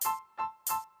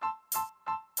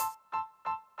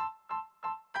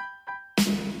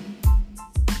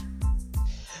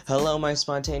Hello, my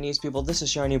spontaneous people. This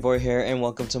is Shiny Boy here, and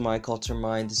welcome to My Culture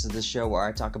Mind. This is the show where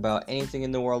I talk about anything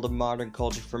in the world of modern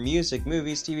culture, from music,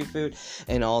 movies, TV, food,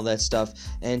 and all that stuff.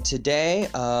 And today,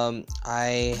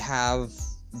 I have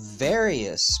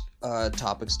various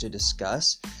topics to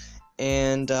discuss,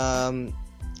 and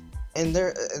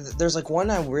there's like one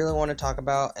I really want to talk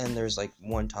about, and there's like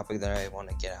one topic that I want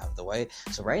to get out of the way.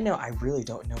 So right now I really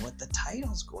don't know what the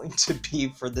title's going to be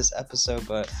for this episode,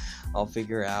 but I'll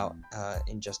figure it out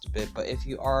in just a bit. But if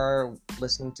you are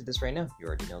listening to this right now, you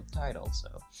already know the title.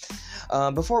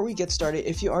 So before we get started,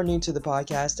 if you are new to the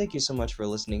podcast, thank you so much for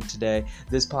listening today.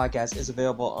 This podcast is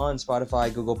available on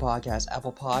Spotify, Google Podcasts,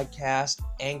 Apple Podcasts,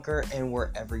 Anchor, and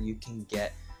wherever you can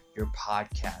get your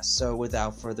podcast. So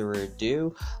without further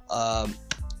ado,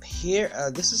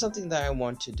 this is something that I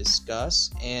want to discuss,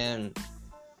 and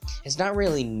it's not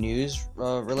really news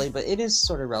related, but it is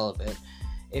sort of relevant.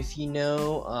 If you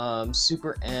know,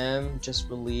 Super M just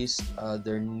released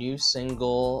their new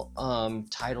single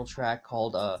title track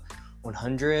called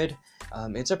 100.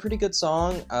 It's a pretty good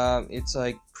song. It's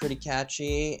like pretty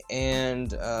catchy,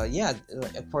 and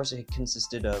of course it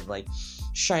consisted of like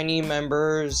Shiny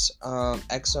members,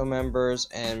 EXO members,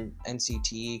 and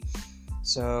NCT.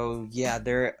 So yeah,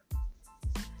 they're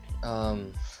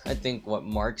I think what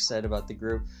Mark said about the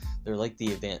group, they're like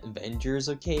the Avengers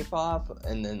of K-pop.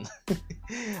 And then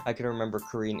I can remember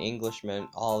Korean Englishman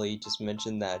Ollie just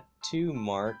mentioned that to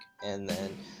Mark, and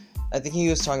then I think he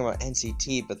was talking about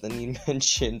NCT, but then he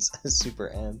mentions Super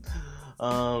M.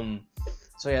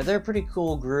 So yeah, they're a pretty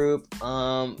cool group,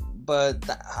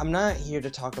 but I'm not here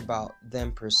to talk about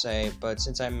them per se, but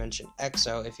since I mentioned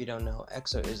EXO, if you don't know,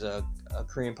 EXO is a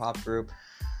Korean pop group.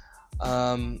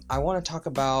 I want to talk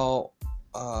about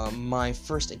my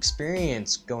first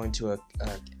experience going to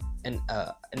an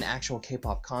actual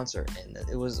K-pop concert, and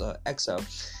it was EXO.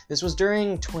 This was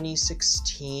during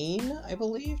 2016, I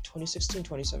believe,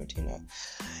 2017,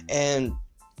 and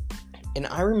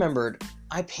I remembered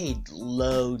I paid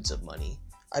loads of money.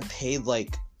 I paid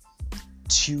like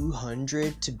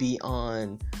 $200 to be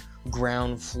on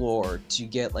ground floor to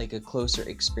get like a closer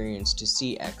experience to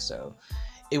see EXO.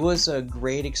 It was a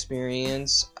great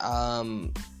experience,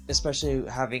 especially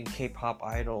having K-pop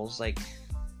idols like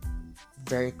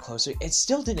very closely. It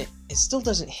still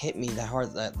doesn't hit me that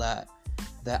hard that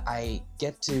I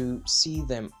get to see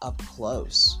them up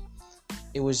close.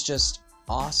 It was just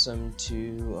awesome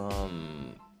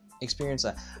to experience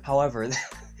that. However,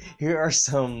 here are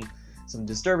some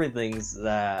disturbing things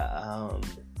that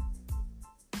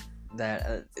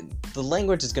the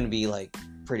language is going to be like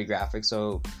pretty graphic.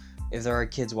 So if there are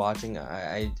kids watching,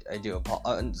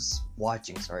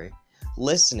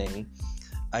 listening,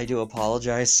 I do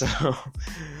apologize.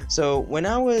 So when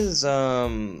I was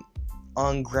on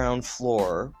ground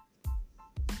floor,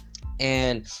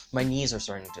 and my knees are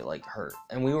starting to like hurt,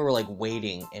 and we were like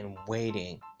waiting, and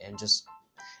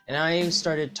I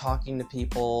started talking to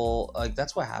people. Like,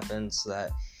 that's what happens,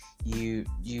 that you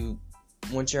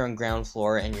once you're on ground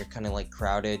floor and you're kind of like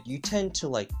crowded, you tend to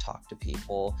like talk to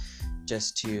people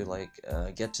just to like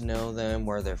get to know them,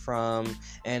 where they're from.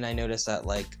 And I noticed that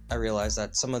I realized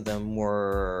that some of them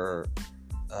were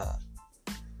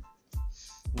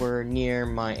near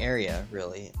my area,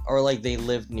 really, or like they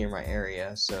lived near my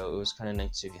area, so it was kind of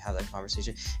nice to have that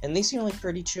conversation. And they seemed like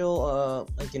pretty chill,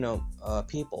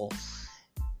 people.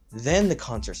 Then the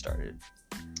concert started,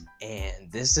 and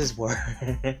this is where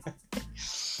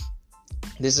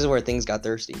things got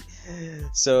thirsty.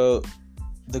 So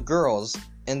the girls,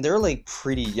 and they're like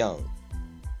pretty young.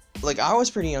 Like, I was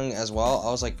pretty young as well.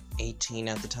 I was like 18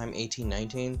 at the time, 18,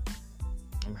 19.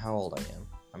 How old I am?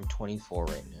 I'm 24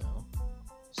 right now.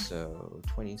 So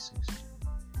 2016.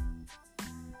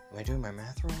 Am I doing my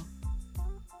math wrong?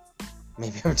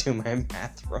 Maybe I'm doing my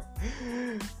math wrong.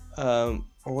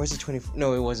 Or was it 24?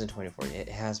 No, it wasn't 24. It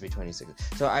has to be 26.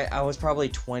 So I was probably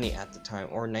 20 at the time,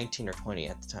 or 19 or 20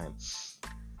 at the time.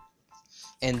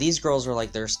 And these girls were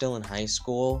like, they're still in high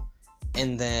school.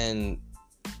 And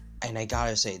I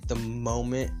gotta say, the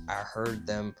moment I heard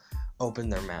them open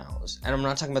their mouths, and I'm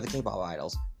not talking about the K-pop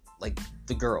idols, like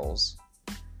the girls,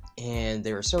 and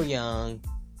they were so young,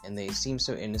 and they seemed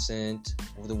so innocent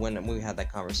when we had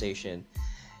that conversation.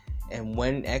 And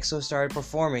when EXO started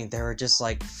performing, they were just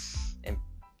like, and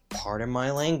pardon my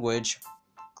language,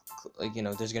 like,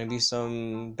 there's gonna be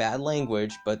some bad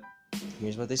language, but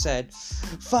here's what they said: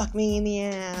 "Fuck me in the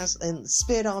ass and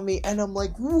spit on me." And I'm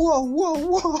like,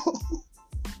 whoa,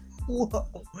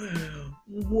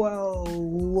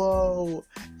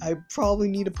 I probably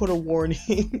need to put a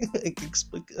warning, like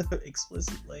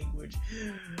explicit language.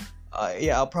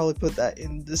 I'll probably put that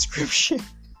in the description.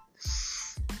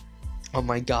 Oh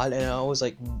my god, and I was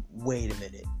like, wait a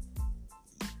minute.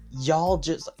 Y'all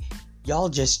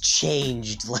just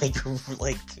changed like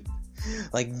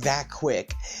that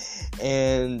quick.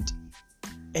 And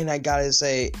I gotta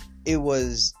say, that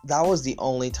was the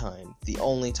only time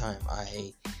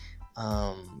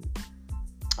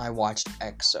I watched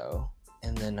EXO,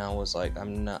 and then I was like,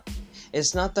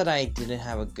 it's not that I didn't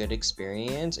have a good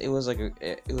experience. It was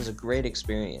a great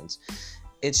experience.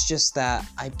 It's just that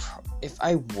if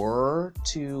I were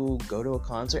to go to a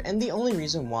concert, and the only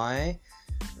reason why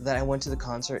that I went to the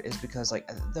concert is because like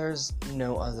there's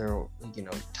no other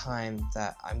time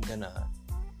that I'm gonna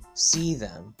see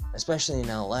them, especially in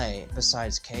LA,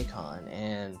 besides KCON,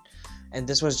 and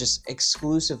this was just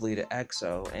exclusively to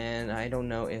EXO, and I don't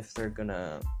know if they're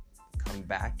gonna come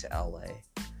back to LA.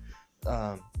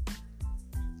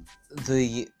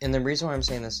 The reason why I'm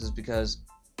saying this is because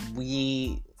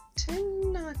we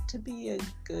tend not to be a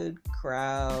good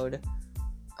crowd.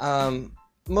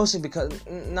 Mostly because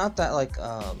not that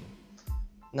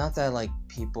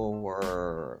people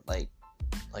were like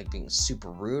being super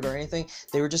rude or anything.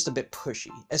 They were just a bit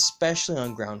pushy, especially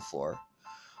on ground floor.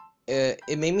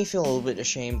 It made me feel a little bit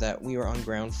ashamed that we were on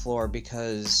ground floor,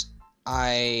 because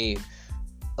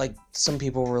some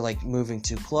people were like moving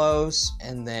too close,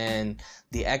 and then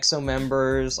the EXO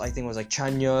members, I think it was like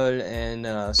Chanyeol and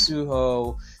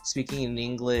Suho, speaking in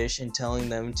English and telling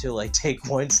them to like take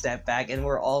one step back, and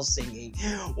we're all singing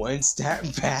one step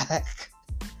back.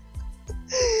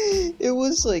 It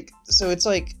was like, so it's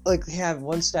like have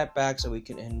one step back so we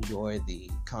can enjoy the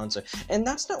concert, and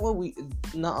that's not a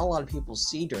lot of people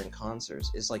see during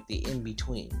concerts. Is like the in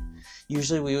between.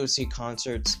 Usually we would see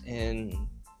concerts in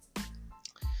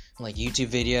like YouTube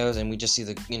videos, and we just see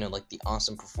the the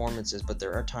awesome performances, but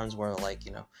there are times where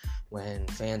when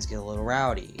fans get a little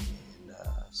rowdy, and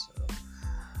so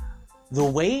the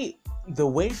wait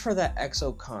for that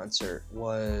EXO concert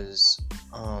was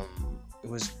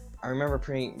I remember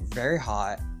very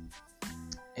hot,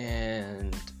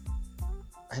 and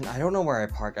I don't know where I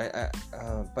parked.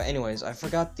 But anyways, I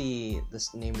forgot the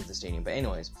name of the stadium. But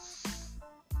anyways,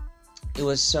 it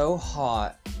was so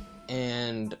hot,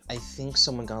 and I think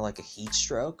someone got like a heat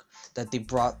stroke, that they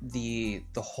brought the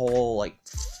whole like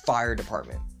fire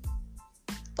department,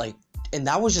 and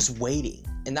that was just waiting.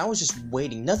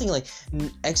 Nothing like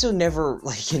EXO never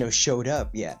showed up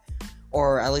yet,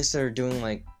 or at least they're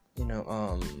doing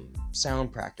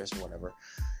sound practice or whatever.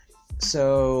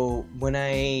 So when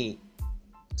I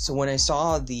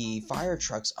saw the fire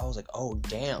trucks, I was like, oh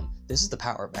damn, this is the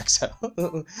power of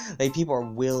EXO. Like, people are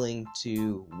willing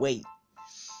to wait.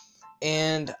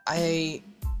 And it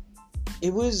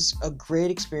was a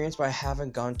great experience, but I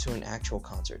haven't gone to an actual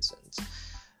concert since.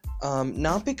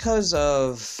 Not because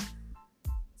of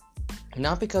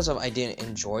I didn't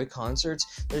enjoy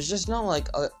concerts. There's just not like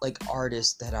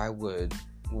artists that I would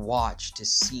watch to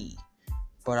see,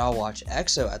 but I'll watch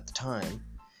EXO at the time.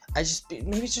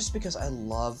 Maybe it's just because I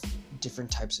love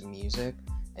different types of music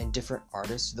and different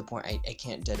artists, to the point I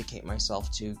can't dedicate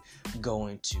myself to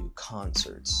going to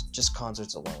concerts, just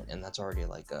concerts alone, and that's already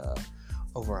like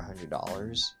over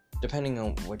 $100, depending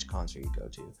on which concert you go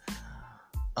to.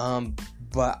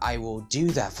 But I will do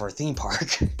that for a theme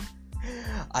park.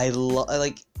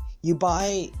 You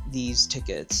buy these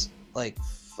tickets like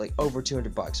over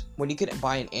 $200 when you could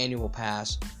buy an annual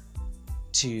pass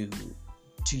to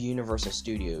Universal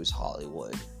Studios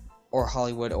Hollywood,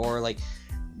 or like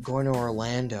going to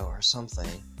Orlando or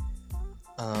something.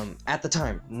 At the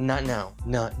time, not now.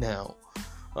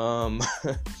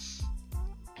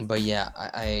 But yeah,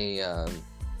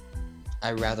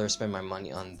 I rather spend my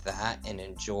money on that and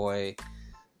enjoy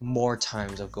more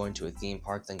times of going to a theme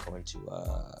park than going to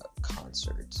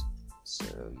concerts. So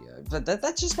yeah, but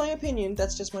that's just my opinion.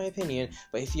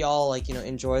 But if y'all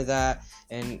enjoy that,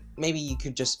 and maybe you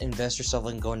could just invest yourself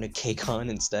in going to KCON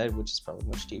instead, which is probably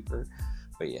much cheaper.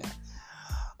 But yeah.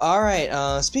 All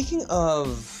right. Speaking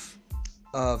of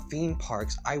theme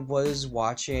parks, I was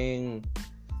watching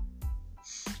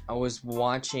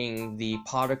the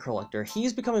Potter Collector.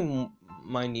 He's becoming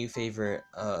my new favorite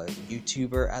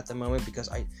YouTuber at the moment, because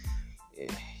I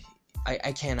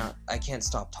can't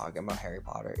stop talking about Harry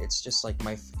Potter. It's just like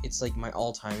my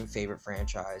all-time favorite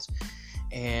franchise,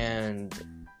 and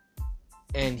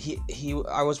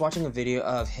I was watching a video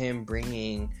of him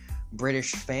bringing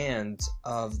British fans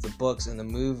of the books and the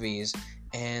movies,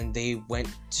 and they went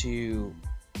to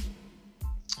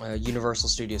Universal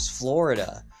Studios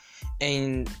Florida,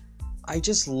 and I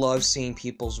just love seeing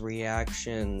people's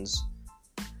reactions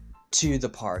to the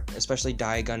park, especially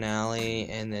Diagon Alley,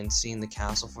 and then seeing the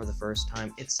castle for the first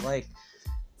time. It's like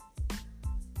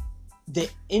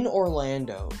in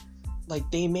Orlando, like,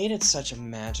 they made it such a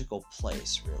magical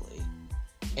place, really.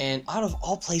 And out of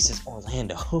all places,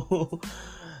 Orlando.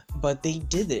 But they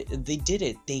did it.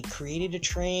 They created a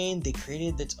train. They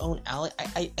created its own alley.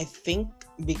 I think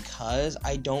because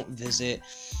I don't visit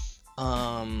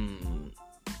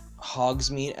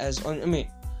Hogsmeade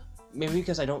maybe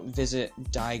because I don't visit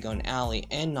Diagon Alley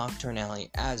and Nocturne Alley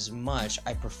as much,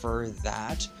 I prefer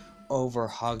that over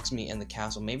Hogsmeade and the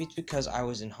castle. Maybe it's because I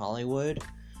was in Hollywood.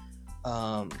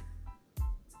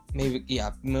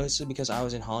 Mostly because I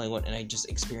was in Hollywood and I just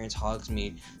experienced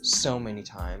Hogsmeade so many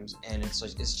times, and it's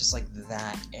just like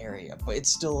that area. But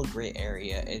it's still a great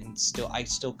area, and I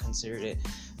still considered it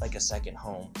like a second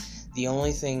home. The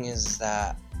only thing is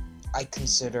that I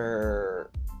consider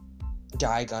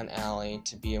Diagon Alley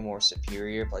to be a more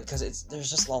superior place because there's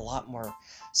just a lot more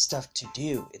stuff to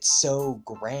do. It's so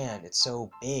grand, it's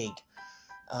so big,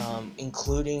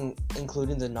 including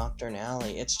the Nocturne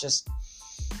Alley. It's just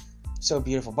so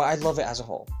beautiful. But I love it as a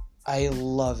whole.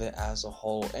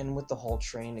 And with the whole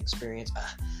train experience,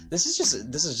 this is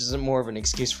just more of an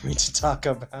excuse for me to talk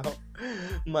about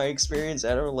my experience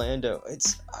at Orlando.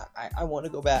 I want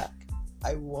to go back.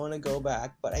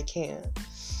 But I can't.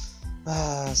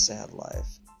 Sad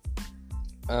life.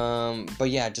 But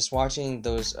yeah, just watching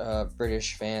those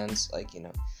British fans, like,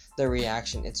 their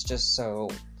reaction, it's just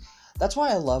so. That's why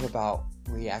I love about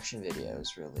reaction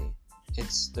videos, really.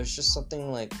 There's just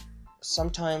something like,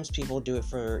 sometimes people do it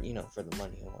for, for the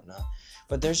money and whatnot,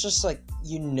 but there's just like,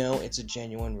 it's a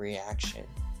genuine reaction,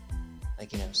 like,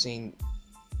 seeing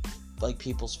like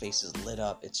people's faces lit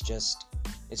up. It's just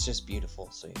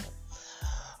beautiful. So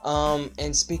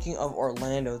and speaking of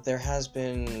Orlando, there has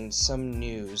been some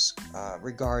news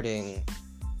regarding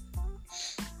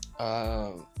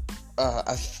a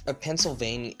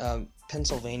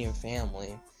Pennsylvania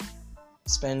family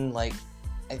spend, like,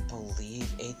 I believe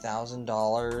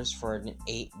 $8,000 for an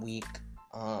 8-week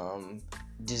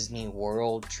Disney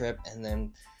World trip, and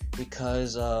then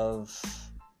because of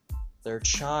their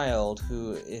child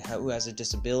who has a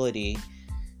disability,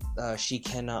 she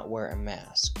cannot wear a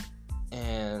mask,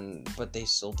 but they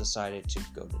still decided to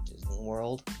go to Disney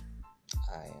World.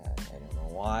 I don't know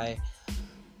why,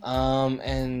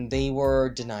 and they were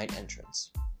denied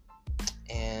entrance,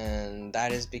 and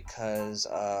that is because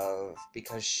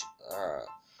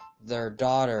their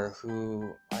daughter,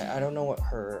 who I don't know what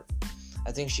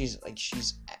I think she has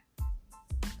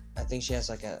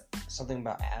like something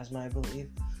about asthma, I believe.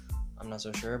 I'm not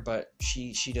so sure, but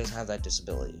she does have that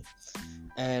disability.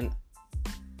 And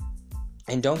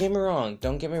don't get me wrong,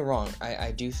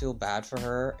 I do feel bad for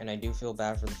her, and I do feel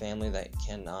bad for the family that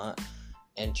cannot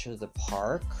enter the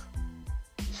park.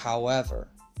 However,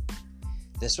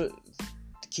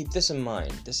 keep this in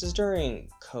mind, this is during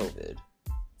COVID,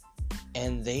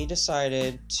 and they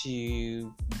decided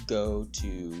to go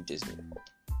to Disney World,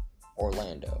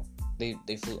 Orlando. They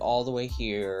flew all the way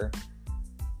here.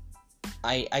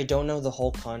 I don't know the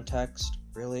whole context,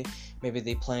 really. Maybe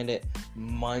they planned it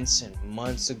months and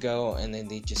months ago, and then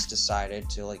they just decided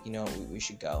to, like, we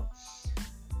should go.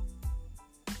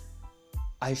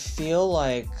 I feel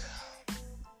like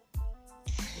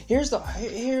here's the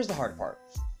hard part.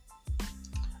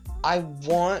 I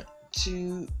want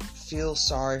to feel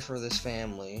sorry for this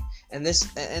family and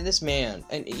this man,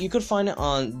 and you could find it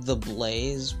on the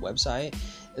Blaze website.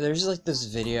 There's like this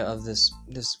video of this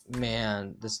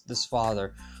man, this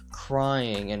father,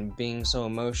 crying and being so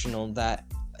emotional that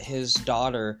his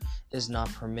daughter is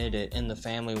not permitted, and the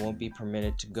family won't be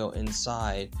permitted to go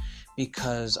inside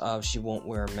because she won't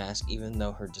wear a mask, even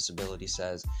though her disability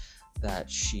says that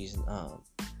she's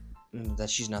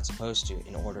not supposed to,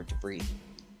 in order to breathe.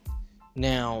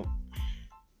 Now,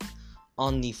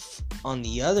 on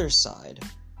the other side,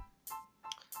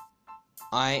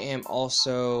 I am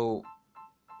also,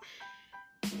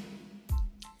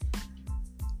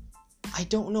 I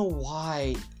don't know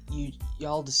why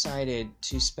y'all decided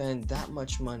to spend that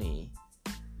much money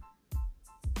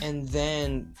and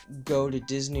then go to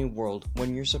Disney World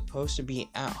when you're supposed to be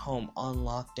at home on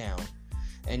lockdown,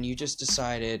 and you just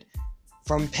decided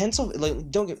from Pennsylvania.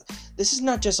 Like, this is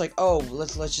not just like, oh,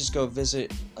 let's just go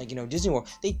visit, like, Disney World.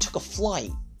 They took a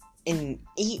flight in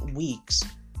 8 weeks,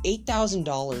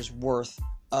 $8,000 worth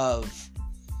of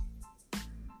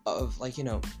like,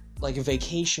 like a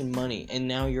vacation money, and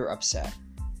now you're upset.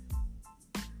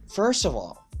 First of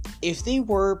all, if they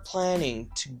were planning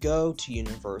to go to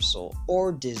Universal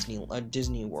or Disney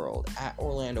World at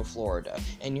Orlando, Florida,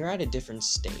 and you're at a different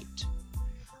state,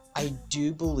 I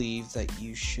do believe that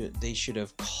they should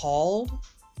have called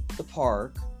the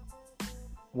park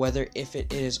whether if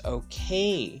it is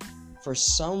okay for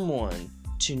someone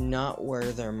to not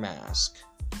wear their mask.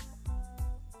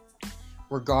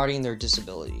 regarding their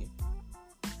disability.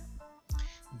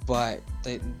 But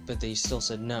they still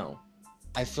said no.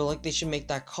 I feel like they should make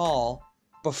that call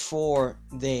before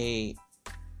they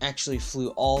actually flew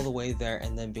all the way there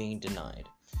and then being denied.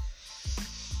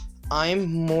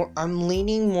 I'm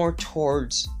leaning more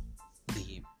towards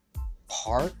the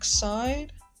park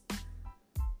side.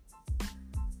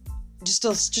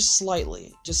 Just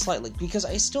slightly, because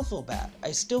I still feel bad.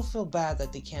 I still feel bad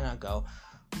that they cannot go,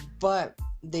 but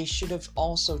they should have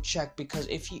also checked, because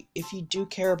if you do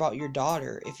care about your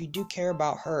daughter, if you do care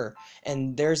about her,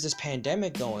 and there's this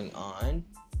pandemic going on,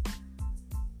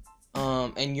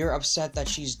 and you're upset that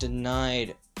she's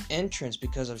denied entrance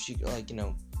because of she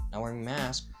not wearing a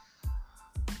mask,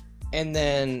 and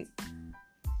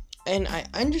I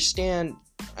understand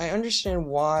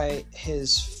why her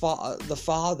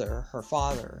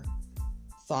father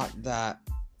thought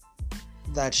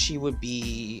that she would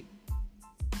be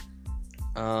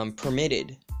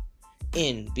permitted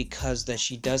in, because that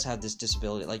she does have this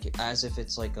disability, like as if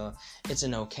it's like it's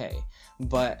an okay.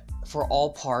 But for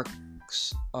all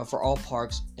parks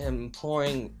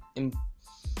imploring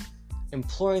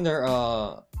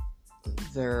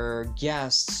their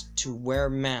guests to wear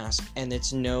masks, and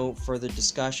it's no further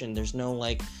discussion. There's no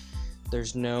what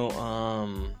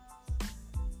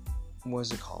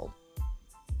is it called?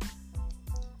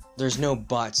 There's no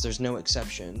buts, there's no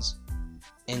exceptions.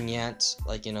 And yet,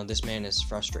 this man is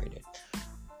frustrated.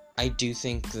 I do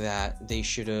think that they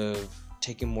should have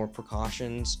taken more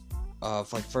precautions of,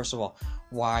 first of all,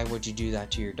 why would you do that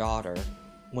to your daughter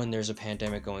when there's a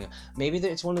pandemic going on? Maybe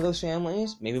it's one of those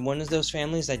families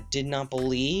that did not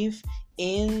believe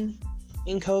in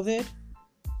COVID.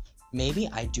 Maybe,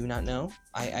 I do not know.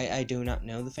 I do not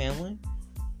know the family.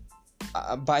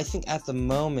 But I think at the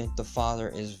moment, the father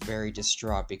is very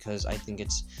distraught, because I think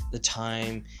it's the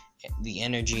time, the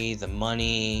energy, the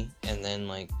money, and then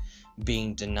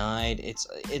being denied.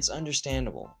 It's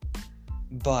understandable,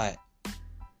 but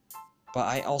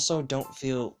I also don't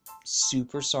feel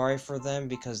super sorry for them,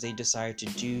 because they decided to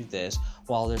do this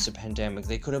while there's a pandemic.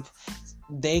 They could have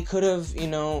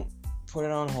put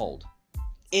it on hold,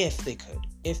 if they could.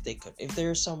 If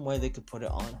there's some way they could put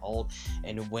it on hold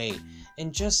and wait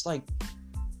and just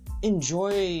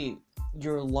enjoy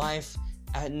your life.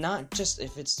 Not just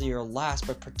if it's your last,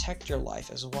 but protect your life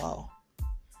as well.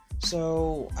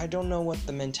 So I don't know what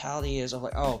the mentality is of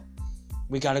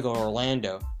we gotta go to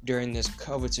Orlando during this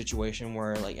COVID situation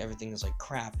where everything is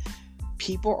crap.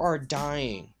 People are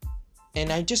dying.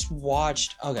 And I just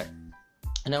watched,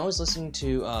 and I was listening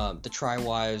to the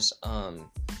Tri-Wives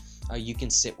You Can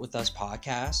Sit With Us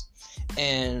podcast,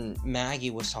 and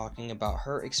Maggie was talking about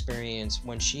her experience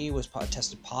when she was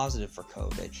tested positive for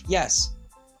COVID. Yes,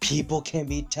 people can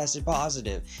be tested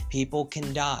positive. People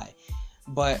can die.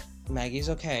 But Maggie's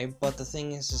okay. But the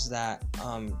thing is that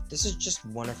this is just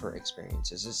one of her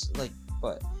experiences.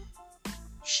 But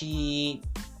she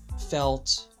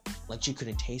felt like she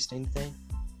couldn't taste anything.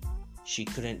 She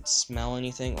couldn't smell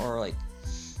anything, or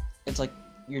it's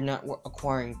you're not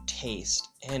acquiring taste.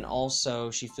 And also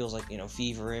she feels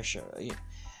feverish.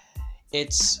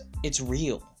 It's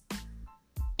real.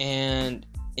 And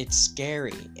it's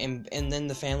scary, and then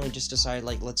the family just decided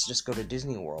let's just go to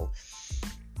Disney World.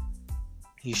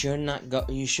 You shouldn't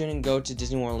go to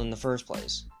Disney World in the first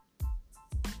place.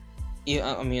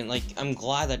 Yeah, I mean, I'm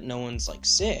glad that no one's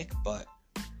sick, but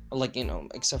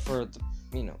except for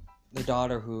the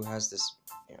daughter who has this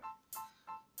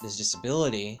this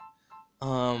disability.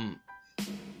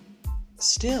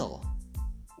 Still,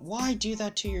 why do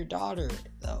that to your daughter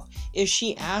though? If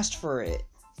she asked for it,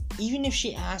 even if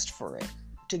she asked for it,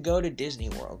 to go to Disney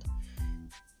World,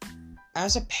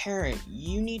 as a parent,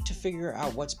 you need to figure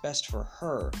out what's best for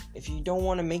her. If you don't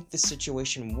want to make the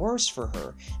situation worse for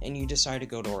her, and you decide to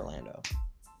go to Orlando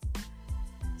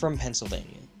from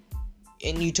Pennsylvania,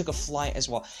 and you took a flight as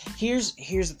well. Here's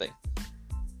the thing.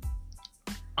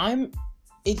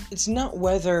 It's not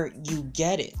whether you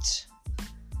get it,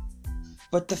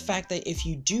 but the fact that if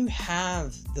you do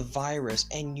have the virus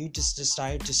and you just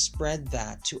decide to spread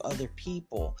that to other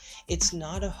people, it's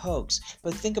not a hoax.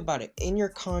 But think about it, in your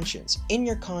conscience,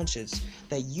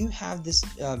 that you have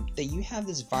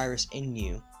this virus in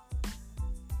you.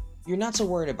 You're not so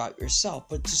worried about yourself,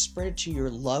 but to spread it to your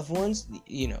loved ones,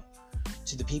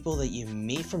 to the people that you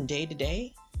meet from day to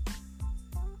day,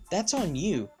 that's on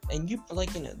you. And you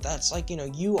that's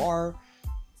you are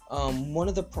one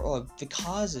of the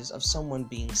causes of someone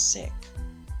being sick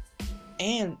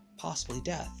and possibly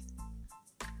death.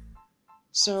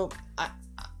 So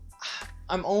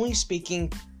I'm only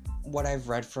speaking what I've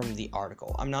read from the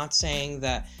article. I'm not saying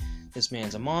that this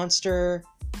man's a monster.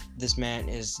 this man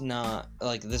is not,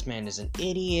 like, this man is an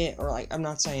idiot, or, like, I'm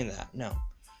not saying that. No.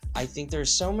 I think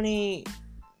there's so many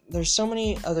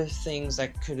other things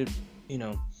that could have,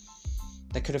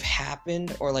 that could have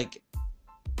happened, or, like,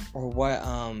 or what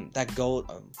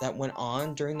that went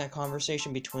on during that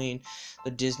conversation between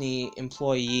the Disney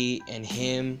employee and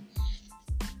him,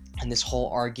 and this whole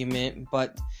argument.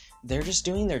 But they're just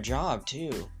doing their job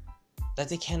too, that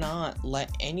they cannot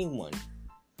let anyone,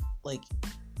 like,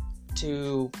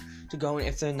 to go in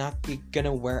if they're not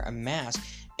gonna wear a mask.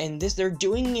 And they're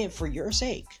doing it for your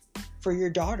sake, for your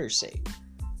daughter's sake.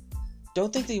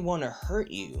 Don't think they want to hurt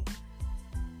you,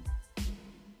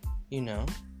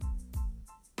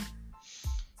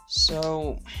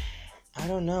 So, I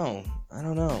don't know.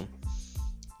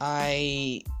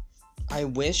 I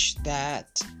wish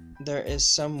that there is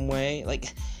some way,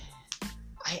 like,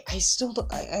 I still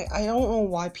don't, I don't know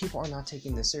why people are not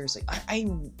taking this seriously.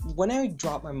 When I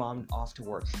drop my mom off to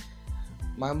work,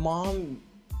 my mom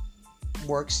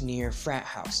works near frat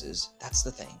houses. That's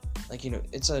the thing. Like,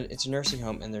 it's a nursing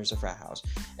home, and there's a frat house.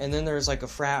 And then there's, like, a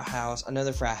frat house,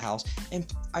 another frat house.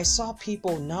 And I saw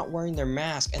people not wearing their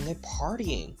mask, and they're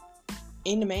partying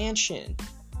in the mansion.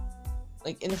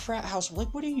 Like, in a frat house.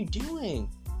 Like, what are you doing?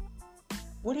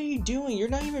 What are you doing? You're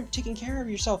not even taking care of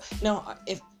yourself. Now,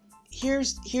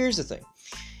 here's the thing.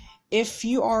 If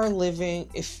you are living,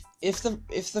 if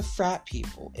the frat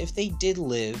people, if they did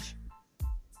live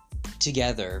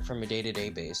together from a day-to-day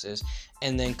basis,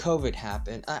 and then COVID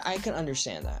happened, I can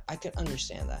understand that.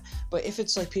 But if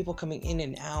it's, like, people coming in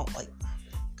and out, like,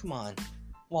 come on,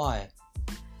 why?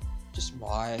 Just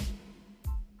why?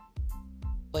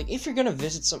 Like, if you're gonna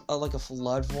visit like a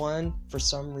loved one for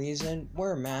some reason,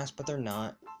 wear a mask, but they're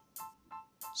not.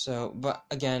 So, but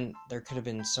again, there could have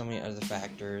been so many other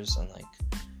factors, and, like,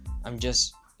 I'm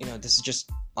just, this is just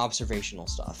observational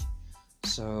stuff.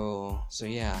 So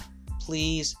yeah,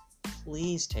 please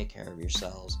take care of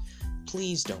yourselves.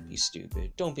 Please don't be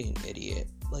stupid. Don't be an idiot.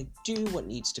 Like, do what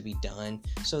needs to be done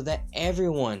so that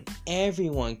everyone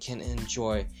can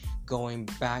enjoy going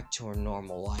back to a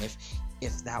normal life,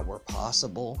 if that were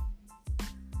possible.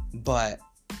 But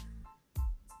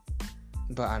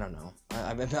I don't know.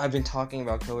 I've been talking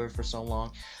about COVID for so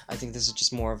long. I think this is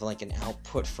just more of, like, an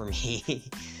output for me.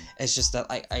 It's just that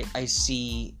I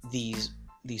see these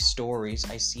stories,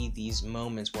 I see these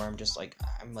moments where I'm just like,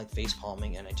 I'm like face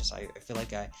palming, and I feel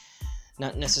like I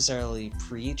not necessarily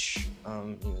preach,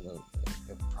 even though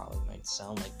it probably might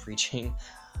sound like preaching.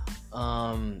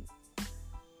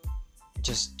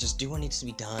 Just do what needs to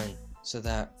be done so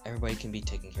that everybody can be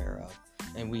taken care of,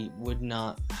 and we would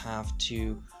not have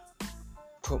to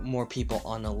put more people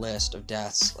on a list of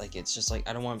deaths. Like, it's just like,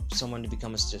 I don't want someone to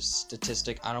become a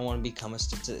statistic. I don't want to become a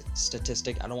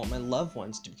statistic. I don't want my loved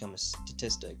ones to become a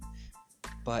statistic.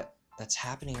 But that's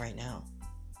happening right now.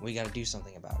 We got to do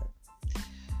something about it.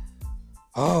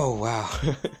 Oh, wow.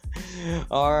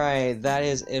 Alright, that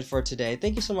is it for today.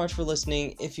 Thank you so much for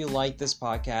listening. If you like this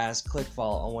podcast, click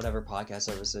follow on whatever podcast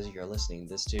services you're listening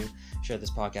this to. Share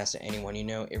this podcast to anyone you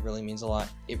know. It really means a lot.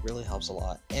 It really helps a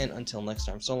lot. And until next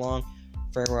time, so long.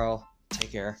 Farewell. Take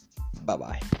care.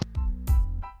 Bye-bye.